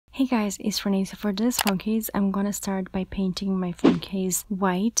Hey guys, it's Renee. So for this phone case, I'm gonna start by painting my phone case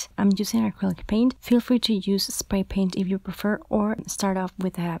white. I'm using acrylic paint. Feel free to use spray paint if you prefer, or start off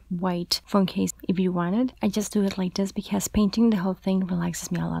with a white phone case if you wanted. I just do it like this because painting the whole thing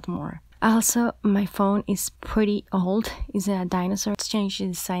relaxes me a lot more. Also, my phone is pretty old. It's a dinosaur. Change the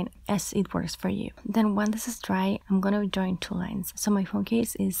design as it works for you. Then when this is dry, I'm gonna join two lines. So my phone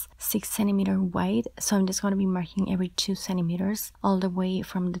case is 6 centimeters wide, so I'm just gonna be marking every 2 centimeters all the way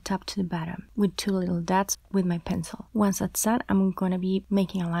from the top to the bottom with 2 little dots with my pencil. Once that's done, I'm gonna be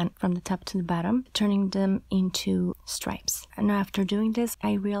making a line from the top to the bottom, turning them into stripes. And now after doing this,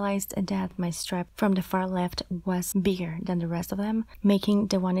 I realized that my stripe from the far left was bigger than the rest of them, making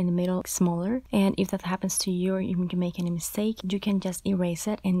the one in the middle smaller. And if that happens to you, or even you make any mistake, you can just erase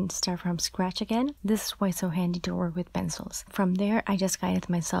it and start from scratch again. This is why it's so handy to work with pencils. From there, I just guided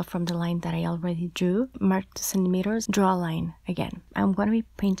myself from the line that I already drew, marked 2 centimeters, draw a line again. I'm gonna be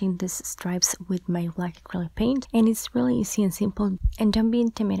painting these stripes with my black acrylic paint, and it's really easy and simple. And don't be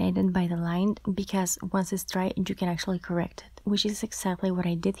intimidated by the line, because once it's dry, you can actually correct it, which is exactly what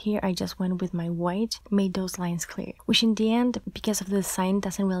I did here. I just went with my white, made those lines clear, which in the end, because of the design,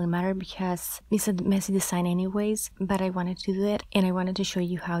 doesn't really matter because it's a messy design anyways, but I wanted to do it and I wanted to show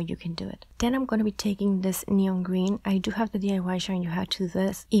you how you can do it. Then I'm going to be taking this neon green. I do have the DIY showing you how to do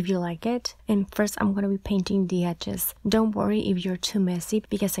this if you like it. And first I'm going to be painting the edges. Don't worry if you're too messy,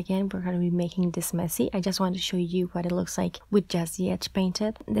 because again, we're going to be making this messy. I just want to show you what it looks like with just the edge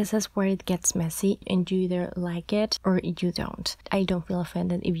painted. This is where it gets messy and you either like it or you don't. I don't feel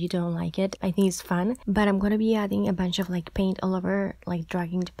offended if you don't like it. I think it's fun, but I'm going to be adding a bunch of like paint all over, like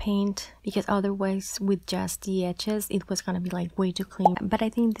dragging the paint, because otherwise with just the edges it was going to be like way too clean. But I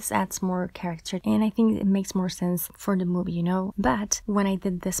think this adds more character and I think it makes more sense for the movie, you know. But when I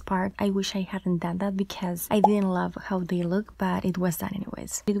did this part, I wish I hadn't done that because I didn't love how they look, but it was done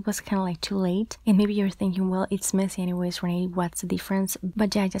anyways. It was kind of like too late, and maybe you're thinking, well, it's messy anyways, Renee, what's the difference?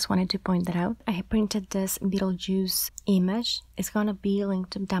 But yeah, I just wanted to point that out. I printed this Beetlejuice image. It's gonna be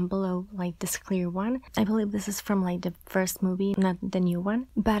linked down below, like this clear one. I believe this is from like the first movie, not the new one.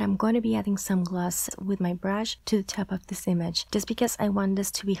 But I'm going to be adding some gloss with my brush to the top of this image, just because I want this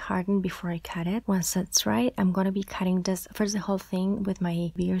to be hardened before I cut it. Once that's right, I'm going to be cutting this first, the whole thing with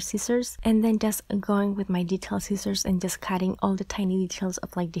my bigger scissors, and then just going with my detail scissors and just cutting all the tiny details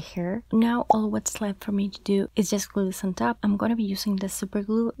of like the hair. Now all what's left for me to do is just glue this on top. I'm going to be using the super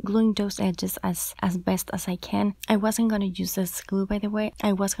glue, gluing those edges as best as I can. I wasn't going to use this glue, by the way.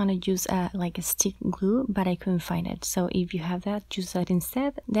 I was going to use like a stick glue, but I couldn't find it. So if you have that, use that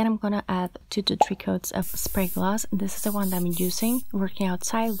instead. Then I'm going to add 2 to 3 coats of spray gloss. This is the one that I'm using, working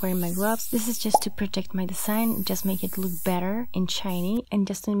outside, wearing my gloves. This is just to protect my design, just make it look better and shiny, and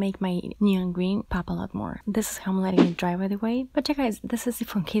just to make my neon green pop a lot more. This is how I'm letting it dry, by the way. But yeah guys, this is the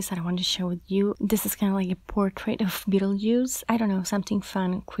phone case that I want to share with you. This is kind of like a portrait of Beetlejuice. I don't know, something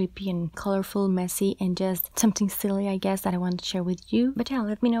fun, creepy and colorful, messy, and just something silly, I guess, that I want to share with you. But yeah,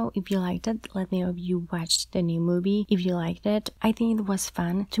 let me know if you liked it. Let me know if you watched the new movie, if you liked it. I think it was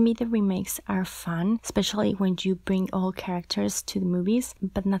fun. To me, the remakes are fun, especially when you bring all characters to the movies,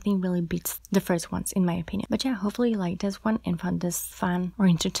 but nothing really beats the first ones in my opinion. But yeah, hopefully you liked this one and found this fun or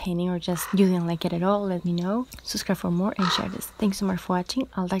entertaining, or just you didn't like it at all. Let me know. Subscribe for more and share this. Thanks so much for watching.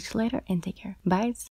 I'll talk to you later and take care. Bye.